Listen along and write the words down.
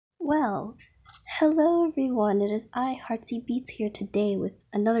Well, hello everyone, it is I, Heartsy Beats, here today with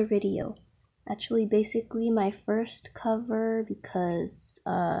another video. Actually, basically my first cover because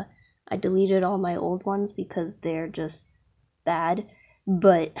I deleted all my old ones because they're just bad.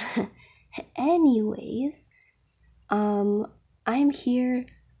 But anyways, I'm here.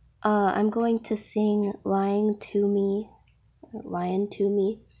 I'm going to sing Lyin to Me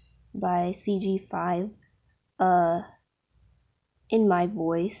by CG5 in my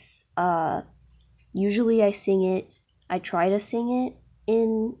voice. Usually I try to sing it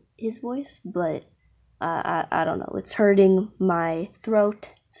in his voice, but I don't know, it's hurting my throat,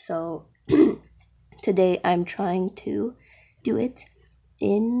 so today I'm trying to do it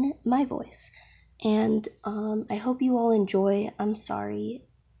in my voice. And I hope you all enjoy. I'm sorry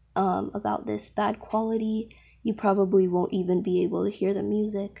about this bad quality. You probably won't even be able to hear the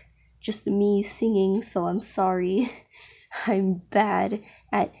music, just me singing, so I'm sorry. I'm bad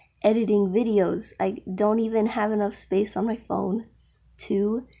at editing videos. I don't even have enough space on my phone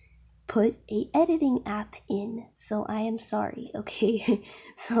to put a editing app in, so I am sorry, okay?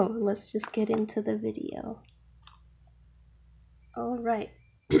 So let's just get into the video. Alright,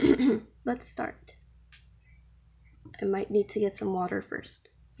 let's start. I might need to get some water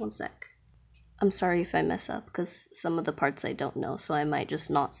first. One sec. I'm sorry if I mess up, because some of the parts I don't know, so I might just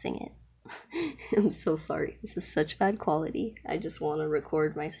not sing it. I'm so sorry. This is such bad quality. I just want to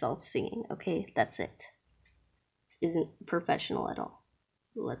record myself singing. Okay, that's it. This isn't professional at all.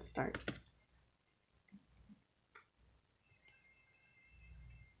 Let's start.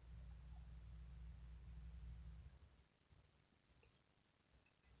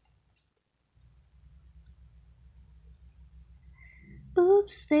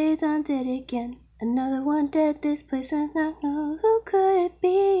 Oops, they done did it again. Another one dead, this place and not know who could it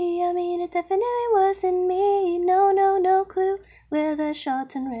be. I mean, it definitely wasn't me. No clue where the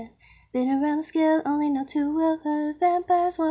shot and ran. Been around the scale, only know too well the vampires.